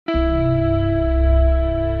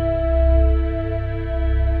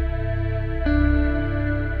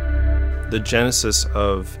The genesis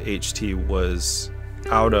of HT was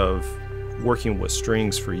out of working with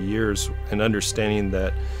strings for years and understanding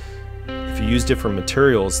that if you use different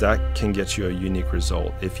materials, that can get you a unique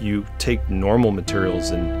result. If you take normal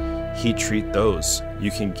materials and heat treat those,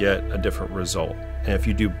 you can get a different result. And if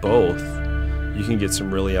you do both, you can get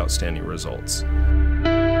some really outstanding results.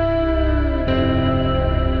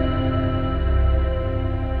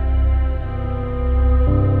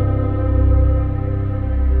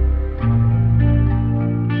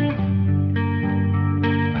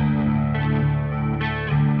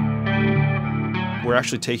 We're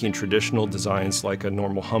actually taking traditional designs like a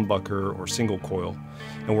normal humbucker or single coil,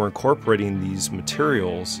 and we're incorporating these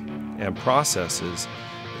materials and processes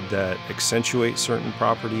that accentuate certain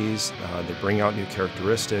properties, they bring out new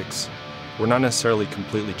characteristics. We're not necessarily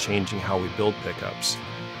completely changing how we build pickups,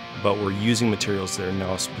 but we're using materials that are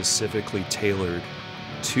now specifically tailored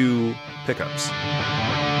to pickups.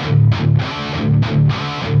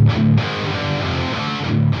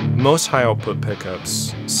 Most high output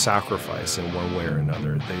pickups sacrifice in one way or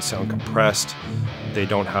another. They sound compressed, they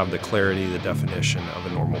don't have the clarity, the definition of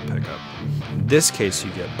a normal pickup. In this case,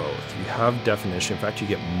 you get both. You have definition, in fact, you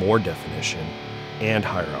get more definition and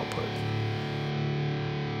higher output.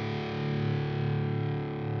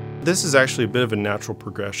 This is actually a bit of a natural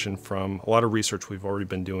progression from a lot of research we've already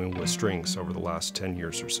been doing with strings over the last 10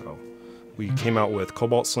 years or so. We came out with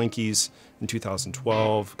Cobalt Slinkies in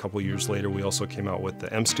 2012. A couple years later, we also came out with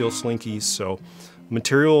the M-Steel Slinkies. So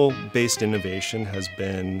material-based innovation has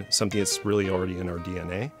been something that's really already in our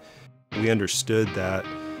DNA. We understood that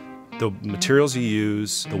the materials you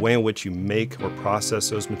use, the way in which you make or process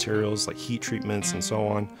those materials, like heat treatments and so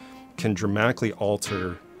on, can dramatically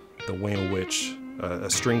alter the way in which a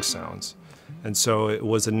string sounds. And so it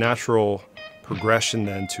was a natural progression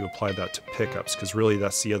then to apply that to pickups, because really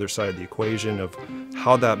that's the other side of the equation of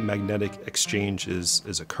how that magnetic exchange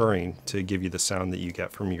is occurring to give you the sound that you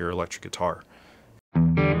get from your electric guitar.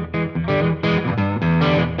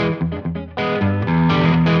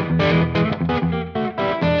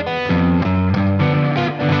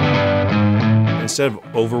 Instead of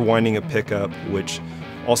overwinding a pickup, which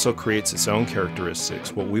also creates its own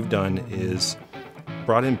characteristics, what we've done is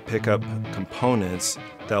brought in pickup components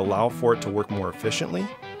that allow for it to work more efficiently.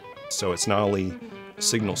 So it's not only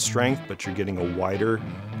signal strength, but you're getting a wider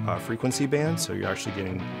frequency band. So you're actually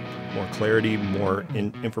getting more clarity, more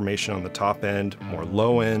information on the top end, more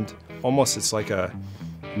low end. Almost it's like a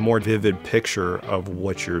more vivid picture of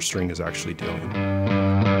what your string is actually doing.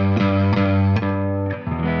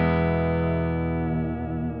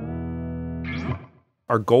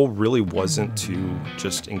 Our goal really wasn't to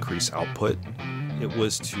just increase output. It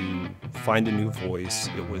was to find a new voice.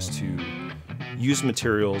 It was to use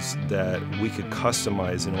materials that we could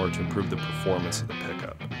customize in order to improve the performance of the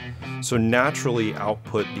pickup. So naturally,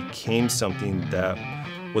 output became something that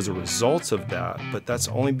was a result of that, but that's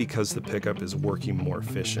only because the pickup is working more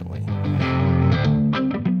efficiently.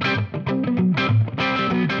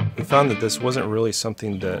 We found that this wasn't really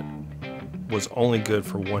something that was only good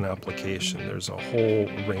for one application. There's a whole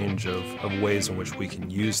range of ways in which we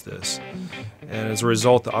can use this. And as a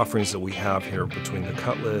result, the offerings that we have here between the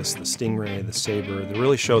Cutlass, the StingRay, the Sabre, they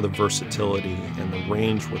really show the versatility and the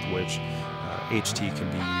range with which HT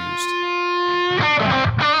can be used.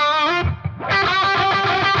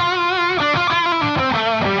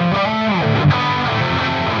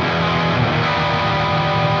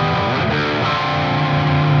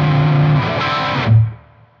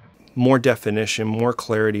 More definition, more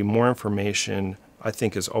clarity, more information, I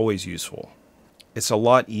think is always useful. It's a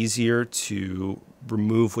lot easier to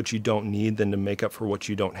remove what you don't need than to make up for what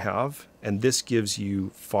you don't have. And this gives you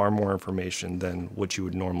far more information than what you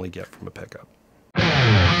would normally get from a pickup.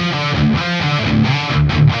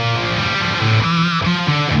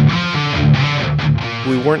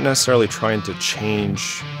 We weren't necessarily trying to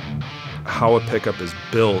change how a pickup is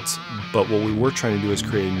built, but what we were trying to do is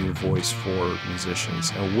create a new voice for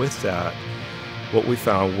musicians. And with that, what we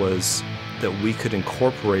found was that we could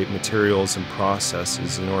incorporate materials and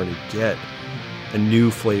processes in order to get a new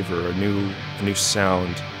flavor, a new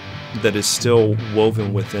sound that is still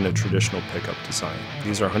woven within a traditional pickup design.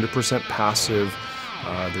 These are 100% passive.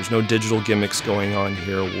 There's no digital gimmicks going on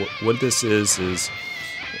here. What this is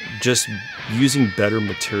just using better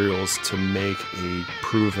materials to make a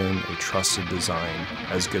proven, a trusted design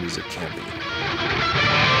as good as it can be.